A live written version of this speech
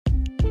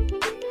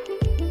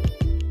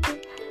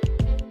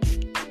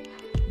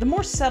The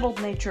more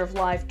settled nature of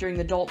life during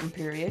the Dalton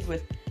period,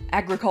 with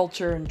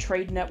agriculture and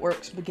trade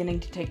networks beginning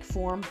to take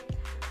form,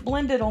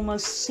 blended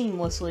almost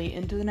seamlessly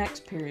into the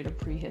next period of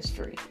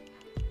prehistory.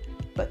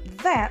 But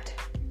that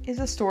is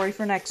a story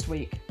for next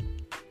week.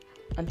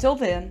 Until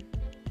then,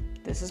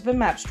 this has been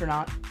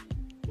Mapstronaut.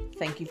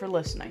 Thank you for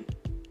listening.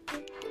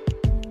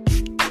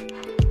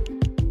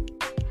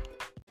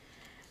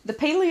 The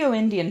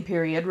Paleo-Indian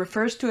period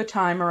refers to a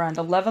time around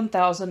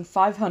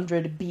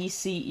 11,500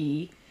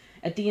 BCE,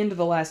 at the end of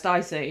the last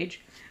ice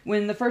age,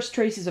 when the first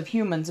traces of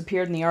humans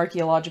appeared in the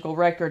archaeological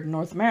record in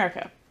North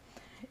America.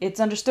 It's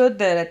understood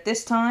that at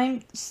this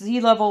time, sea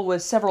level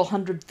was several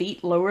hundred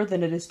feet lower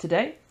than it is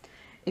today,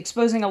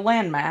 exposing a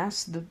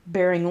landmass, the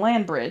Bering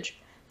Land Bridge,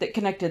 that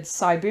connected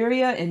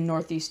Siberia in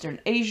northeastern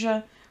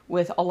Asia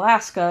with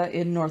Alaska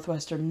in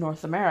northwestern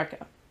North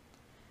America.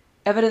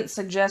 Evidence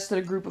suggests that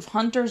a group of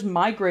hunters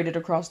migrated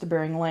across the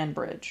Bering Land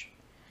Bridge.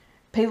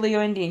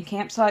 Paleo-Indian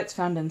campsites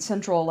found in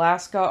central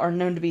Alaska are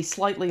known to be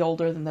slightly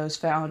older than those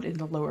found in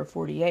the lower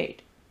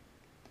 48.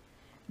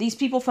 These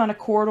people found a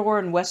corridor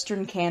in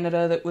western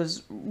Canada that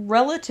was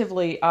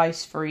relatively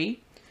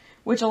ice-free,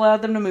 which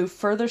allowed them to move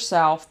further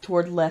south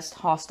toward less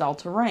hostile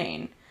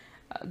terrain.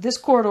 This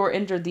corridor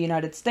entered the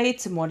United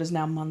States in what is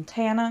now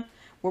Montana,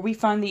 where we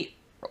find the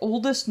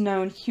oldest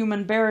known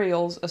human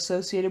burials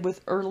associated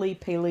with early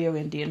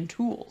Paleo-Indian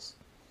tools.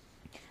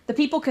 The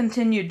people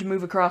continued to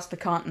move across the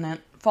continent,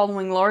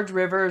 following large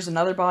rivers and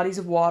other bodies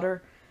of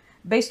water.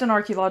 Based on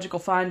archaeological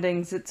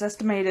findings, it's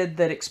estimated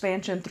that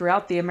expansion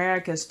throughout the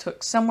Americas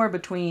took somewhere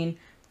between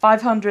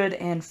 500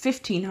 and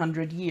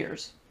 1,500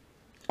 years.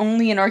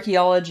 Only in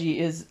archaeology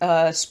is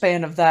a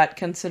span of that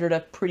considered a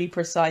pretty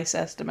precise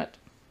estimate.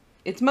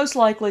 It's most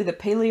likely that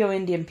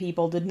Paleo-Indian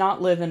people did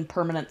not live in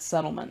permanent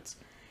settlements,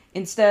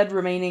 instead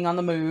remaining on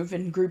the move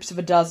in groups of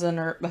a dozen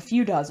or a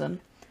few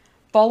dozen,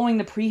 following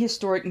the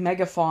prehistoric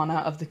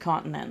megafauna of the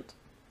continent.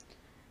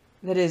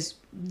 That is,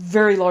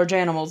 very large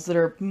animals that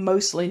are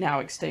mostly now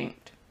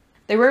extinct.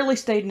 They rarely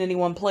stayed in any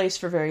one place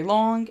for very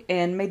long,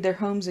 and made their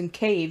homes in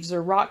caves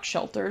or rock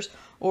shelters,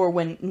 or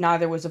when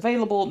neither was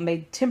available,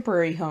 made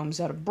temporary homes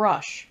out of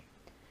brush.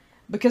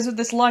 Because of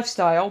this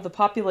lifestyle, the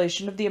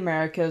population of the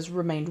Americas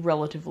remained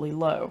relatively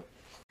low.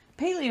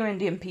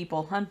 Paleo-Indian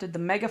people hunted the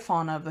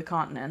megafauna of the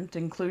continent,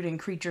 including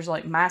creatures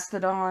like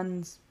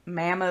mastodons,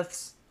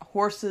 mammoths,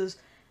 horses,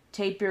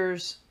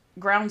 tapirs,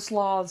 ground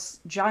sloths,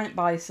 giant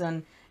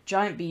bison,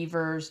 giant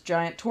beavers,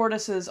 giant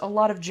tortoises, a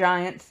lot of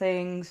giant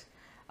things,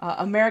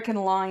 American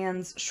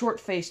lions,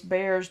 short-faced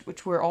bears,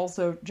 which were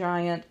also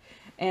giant,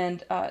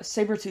 and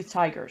saber-toothed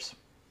tigers.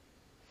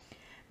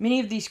 Many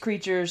of these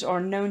creatures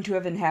are known to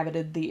have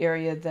inhabited the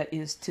area that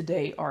is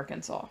today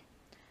Arkansas.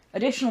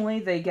 Additionally,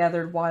 they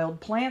gathered wild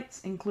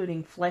plants,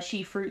 including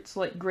fleshy fruits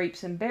like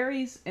grapes and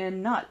berries,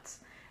 and nuts.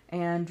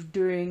 And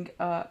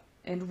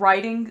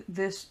writing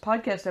this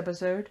podcast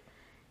episode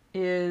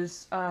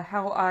is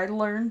how I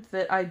learned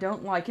that I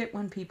don't like it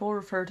when people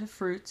refer to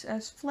fruits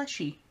as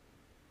fleshy.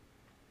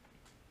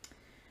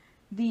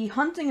 The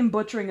hunting and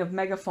butchering of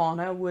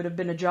megafauna would have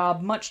been a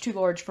job much too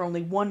large for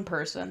only one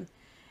person,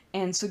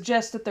 and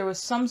suggests that there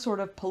was some sort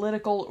of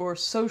political or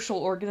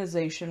social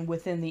organization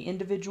within the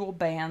individual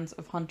bands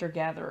of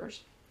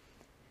hunter-gatherers.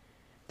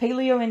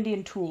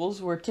 Paleo-Indian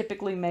tools were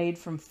typically made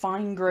from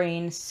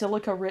fine-grained,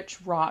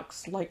 silica-rich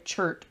rocks like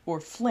chert or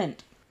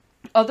flint.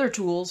 Other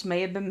tools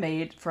may have been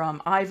made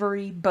from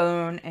ivory,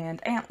 bone,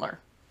 and antler.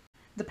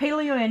 The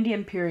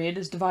Paleo-Indian period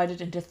is divided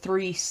into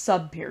 3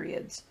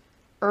 sub-periods: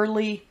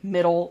 early,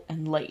 middle,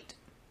 and late.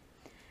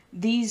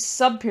 These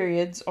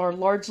sub-periods are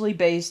largely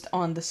based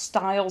on the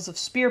styles of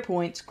spear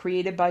points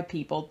created by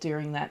people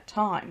during that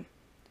time.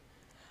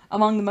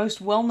 Among the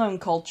most well-known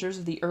cultures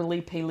of the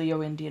early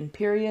Paleo-Indian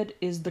period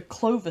is the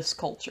Clovis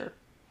culture,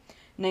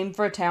 named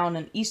for a town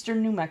in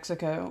eastern New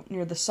Mexico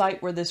near the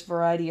site where this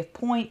variety of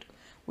point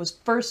was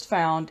first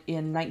found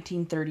in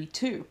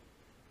 1932.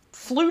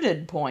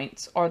 Fluted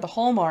points are the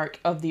hallmark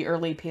of the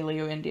early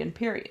Paleo-Indian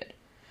period.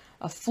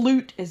 A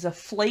flute is a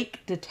flake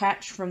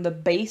detached from the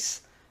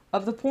base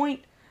of the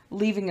point,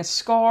 leaving a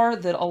scar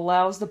that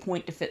allows the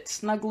point to fit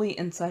snugly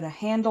inside a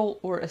handle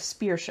or a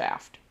spear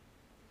shaft.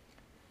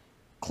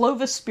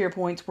 Clovis spear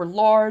points were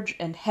large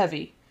and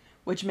heavy,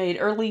 which made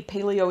early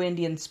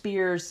Paleo-Indian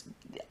spears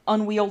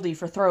unwieldy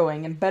for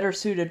throwing and better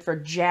suited for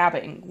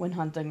jabbing when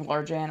hunting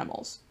large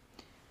animals.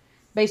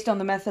 Based on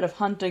the method of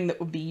hunting that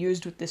would be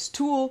used with this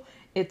tool,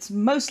 it's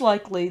most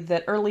likely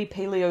that early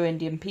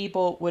Paleo-Indian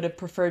people would have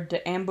preferred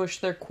to ambush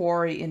their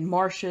quarry in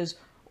marshes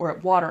or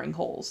at watering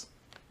holes.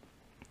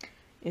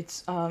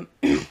 It's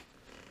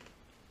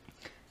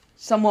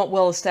somewhat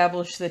well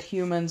established that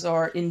humans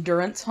are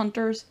endurance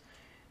hunters,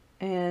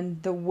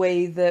 and the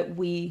way that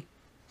we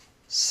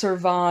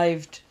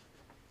survived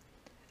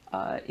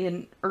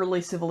in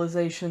early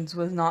civilizations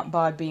was not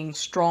by being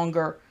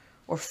stronger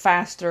or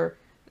faster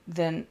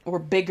than, or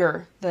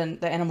bigger than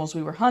the animals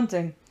we were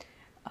hunting,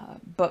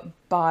 but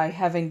by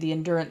having the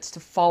endurance to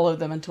follow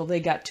them until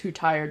they got too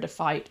tired to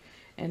fight,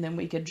 and then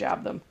we could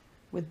jab them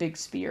with big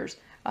spears.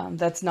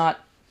 That's not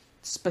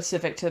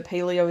specific to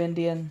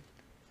Paleo-Indian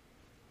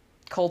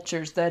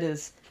cultures, that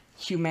is,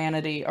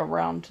 humanity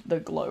around the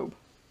globe.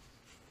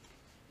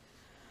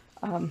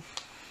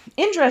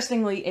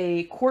 Interestingly,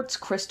 a quartz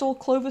crystal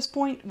Clovis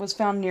point was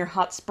found near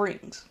Hot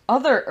Springs.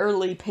 Other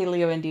early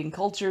Paleo-Indian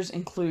cultures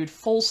include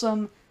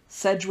Folsom,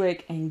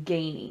 Sedgwick, and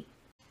Gainey.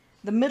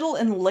 The Middle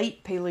and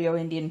Late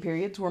Paleo-Indian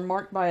periods were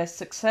marked by a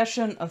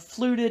succession of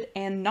fluted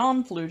and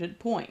non-fluted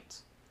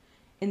points.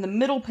 In the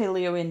Middle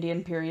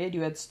Paleo-Indian period,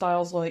 you had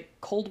styles like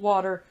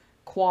Coldwater,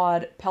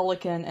 Quad,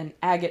 Pelican, and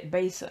Agate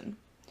Basin.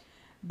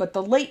 But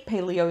the Late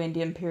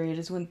Paleo-Indian period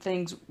is when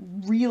things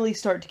really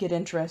start to get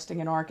interesting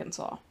in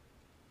Arkansas.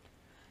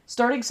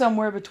 Starting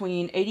somewhere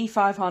between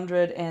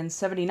 8500 and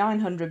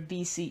 7900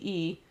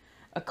 BCE,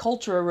 a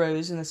culture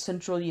arose in the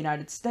central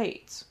United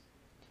States.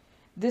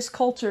 This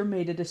culture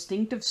made a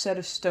distinctive set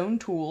of stone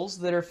tools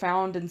that are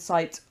found in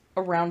sites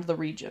around the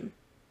region.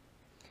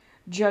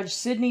 Judge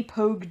Sidney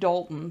Pogue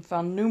Dalton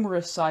found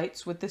numerous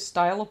sites with this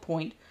style of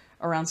point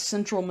around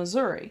central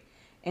Missouri,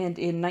 and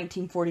in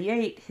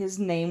 1948 his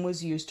name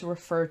was used to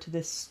refer to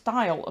this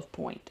style of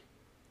point.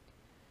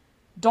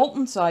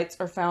 Dalton sites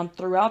are found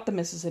throughout the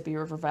Mississippi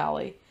River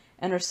Valley,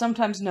 and are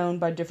sometimes known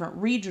by different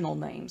regional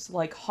names,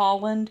 like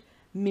Holland,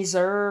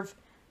 Meserve,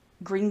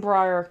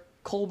 Greenbrier,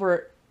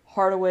 Colbert,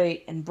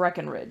 Hardaway, and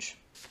Breckenridge.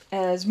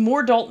 As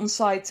more Dalton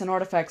sites and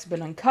artifacts have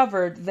been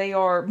uncovered, they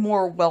are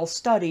more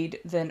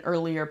well-studied than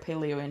earlier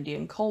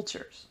Paleo-Indian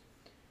cultures.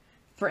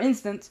 For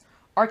instance,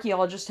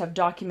 archaeologists have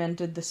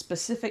documented the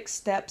specific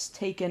steps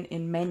taken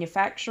in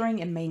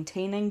manufacturing and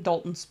maintaining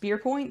Dalton spear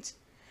points,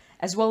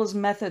 as well as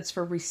methods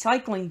for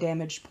recycling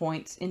damaged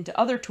points into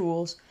other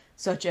tools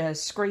such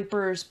as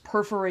scrapers,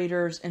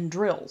 perforators, and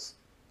drills.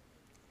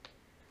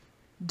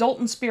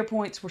 Dalton spear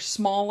points were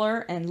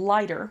smaller and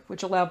lighter,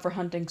 which allowed for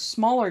hunting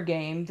smaller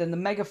game than the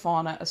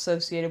megafauna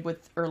associated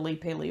with early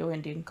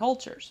Paleo-Indian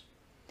cultures.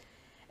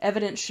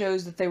 Evidence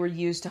shows that they were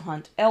used to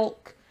hunt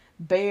elk,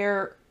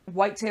 bear,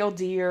 white-tailed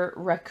deer,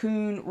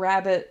 raccoon,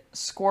 rabbit,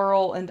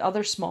 squirrel, and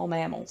other small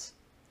mammals.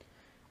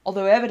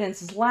 Although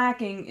evidence is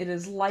lacking, it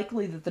is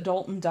likely that the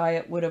Dalton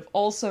diet would have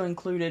also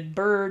included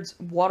birds,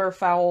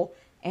 waterfowl,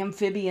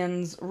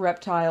 amphibians,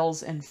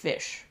 reptiles, and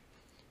fish.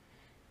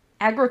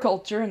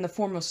 Agriculture in the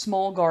form of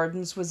small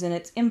gardens was in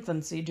its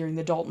infancy during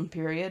the Dalton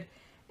period,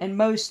 and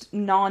most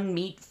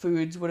non-meat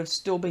foods would have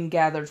still been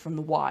gathered from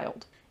the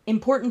wild.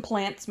 Important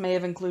plants may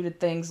have included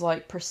things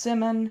like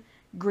persimmon,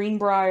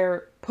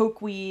 greenbrier,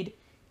 pokeweed,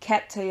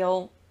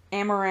 cattail,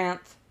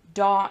 amaranth,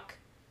 dock,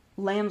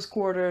 lamb's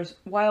quarters,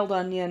 wild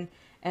onion,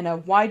 and a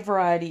wide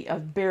variety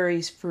of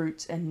berries,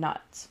 fruits, and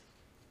nuts.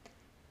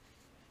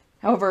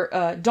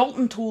 However,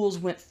 Dalton tools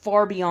went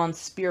far beyond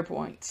spear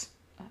points.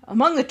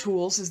 Among the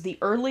tools is the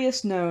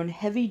earliest known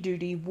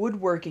heavy-duty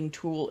woodworking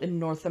tool in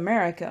North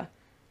America,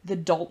 the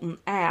Dalton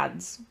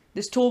adze.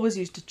 This tool was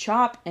used to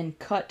chop and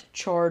cut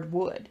charred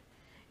wood.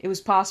 It was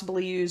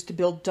possibly used to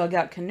build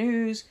dugout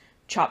canoes,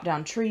 chop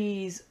down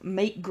trees,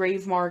 make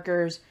grave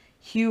markers,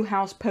 hew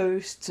house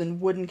posts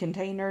and wooden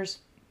containers,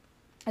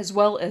 as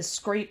well as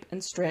scrape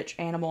and stretch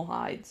animal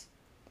hides.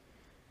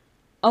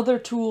 Other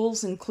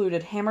tools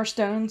included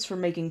hammerstones for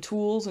making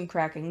tools and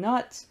cracking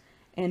nuts,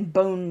 and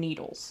bone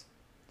needles.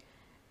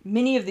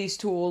 Many of these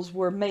tools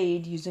were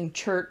made using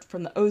chert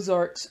from the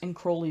Ozarks and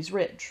Crowley's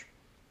Ridge.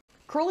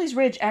 Crowley's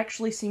Ridge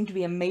actually seemed to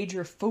be a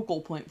major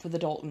focal point for the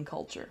Dalton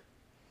culture.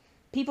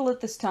 People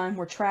at this time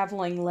were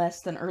traveling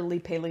less than early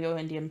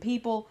Paleo-Indian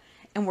people,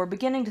 and were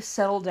beginning to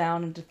settle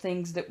down into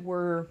things that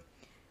were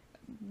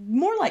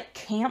more like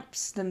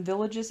camps than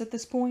villages at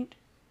this point.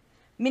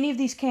 Many of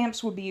these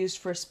camps would be used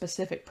for a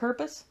specific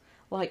purpose,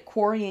 like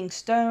quarrying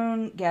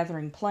stone,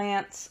 gathering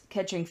plants,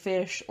 catching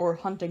fish, or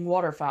hunting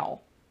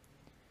waterfowl.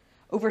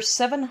 Over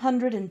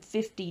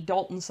 750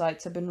 Dalton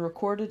sites have been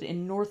recorded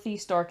in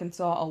northeast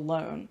Arkansas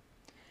alone.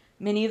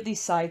 Many of these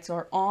sites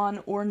are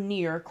on or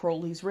near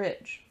Crowley's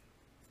Ridge.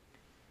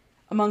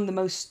 Among the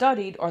most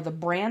studied are the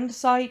Brand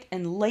site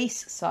and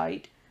Lace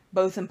site,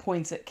 both in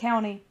Poinsett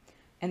County,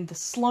 and the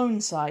Sloan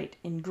site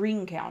in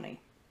Greene County.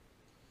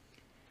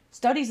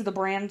 Studies of the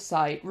Brand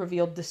site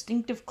revealed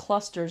distinctive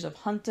clusters of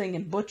hunting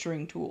and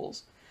butchering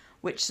tools,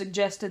 which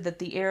suggested that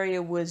the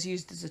area was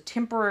used as a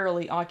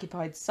temporarily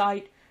occupied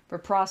site for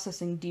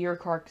processing deer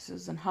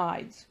carcasses and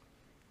hides.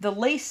 The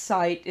Lace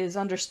site is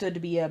understood to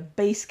be a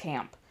base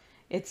camp.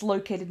 It's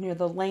located near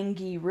the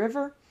Langee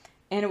River,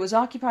 and it was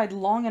occupied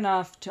long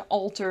enough to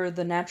alter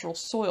the natural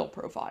soil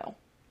profile.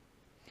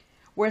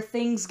 Where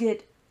things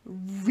get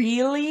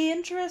really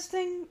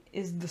interesting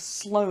is the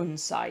Sloan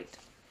site.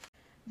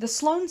 The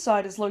Sloan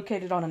site is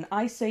located on an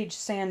Ice Age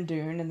sand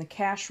dune in the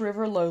Cache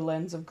River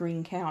lowlands of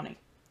Greene County.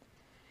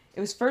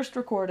 It was first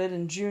recorded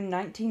in June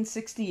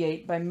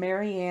 1968 by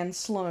Mary Ann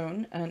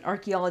Sloan, an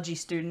archaeology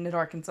student at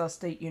Arkansas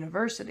State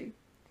University.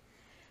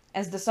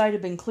 As the site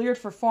had been cleared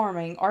for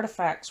farming,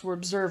 artifacts were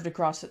observed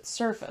across its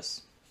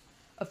surface.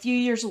 A few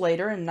years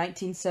later, in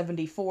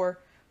 1974,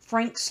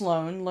 Frank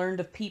Sloan learned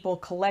of people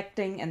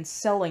collecting and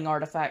selling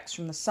artifacts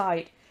from the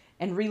site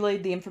and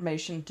relayed the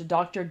information to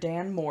Dr.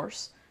 Dan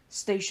Morse,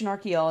 station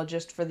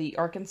archaeologist for the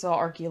Arkansas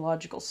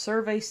Archaeological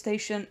Survey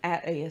Station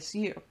at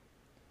ASU.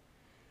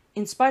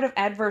 In spite of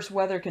adverse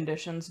weather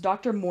conditions,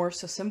 Dr.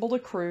 Morse assembled a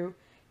crew,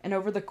 and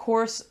over the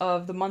course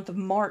of the month of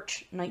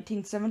March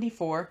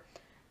 1974,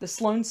 the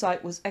Sloan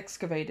site was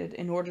excavated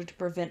in order to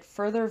prevent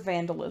further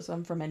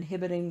vandalism from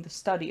inhibiting the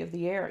study of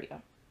the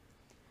area.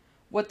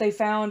 What they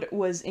found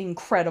was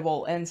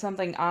incredible and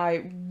something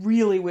I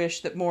really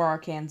wish that more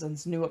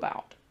Arkansans knew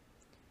about.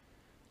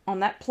 On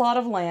that plot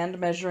of land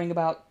measuring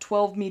about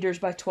 12 meters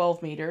by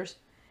 12 meters,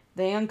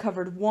 they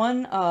uncovered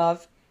one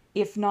of,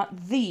 if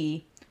not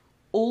the,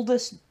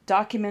 oldest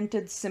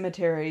documented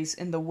cemeteries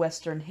in the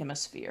Western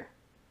Hemisphere.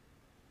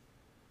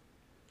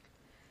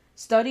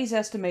 Studies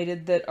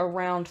estimated that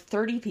around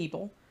 30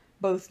 people,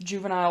 both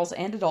juveniles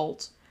and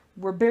adults,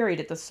 were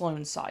buried at the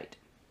Sloan site.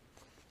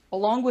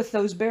 Along with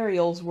those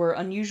burials were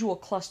unusual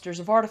clusters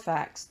of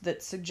artifacts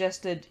that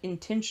suggested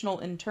intentional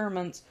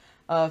interments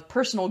of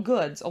personal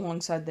goods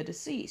alongside the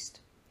deceased.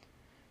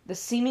 The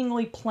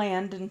seemingly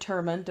planned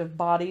interment of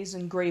bodies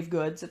and grave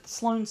goods at the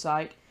Sloan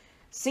site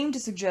seemed to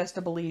suggest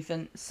a belief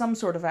in some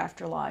sort of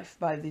afterlife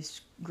by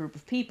this group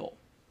of people.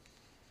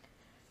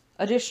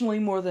 Additionally,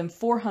 more than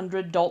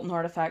 400 Dalton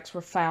artifacts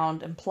were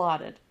found and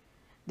plotted.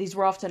 These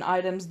were often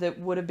items that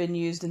would have been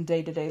used in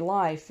day-to-day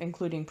life,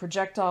 including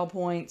projectile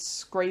points,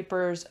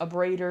 scrapers,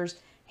 abraders,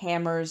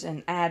 hammers,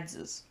 and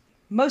adzes.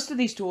 Most of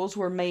these tools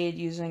were made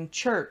using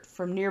chert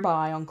from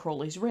nearby on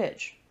Crowley's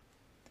Ridge.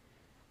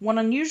 One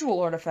unusual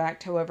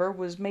artifact, however,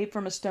 was made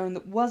from a stone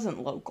that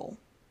wasn't local.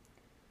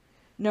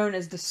 Known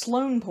as the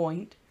Sloan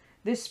point,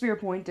 this spear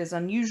point is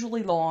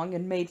unusually long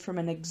and made from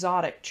an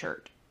exotic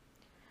chert.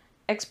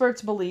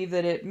 Experts believe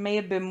that it may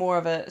have been more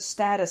of a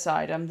status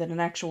item than an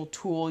actual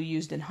tool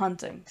used in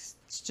hunting.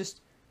 It's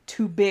just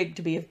too big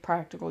to be of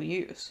practical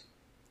use.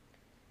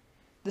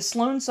 The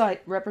Sloan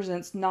site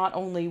represents not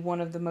only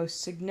one of the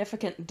most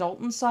significant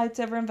Dalton sites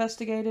ever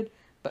investigated,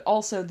 but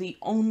also the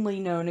only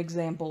known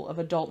example of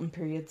a Dalton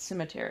period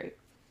cemetery.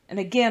 And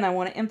again, I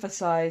want to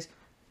emphasize,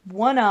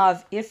 one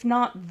of, if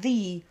not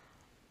the,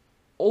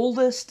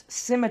 oldest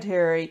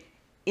cemetery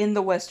in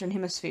the Western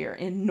Hemisphere,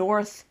 in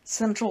North,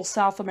 Central,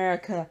 South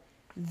America.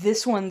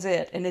 This one's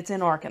it, and it's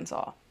in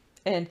Arkansas.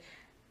 And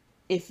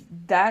if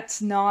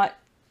that's not,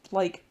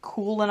 like,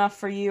 cool enough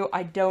for you,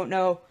 I don't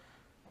know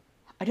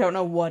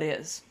what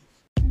is.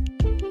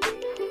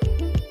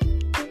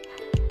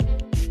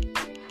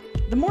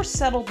 The more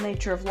settled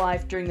nature of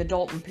life during the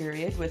Dalton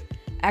period, with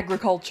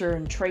agriculture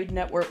and trade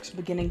networks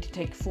beginning to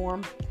take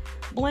form,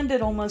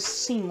 blended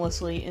almost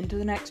seamlessly into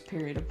the next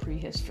period of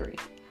prehistory.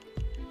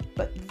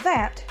 But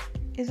that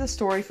is a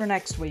story for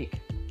next week.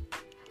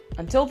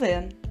 Until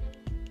then,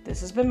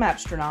 this has been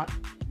Mapstronaut.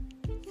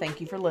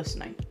 Thank you for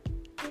listening.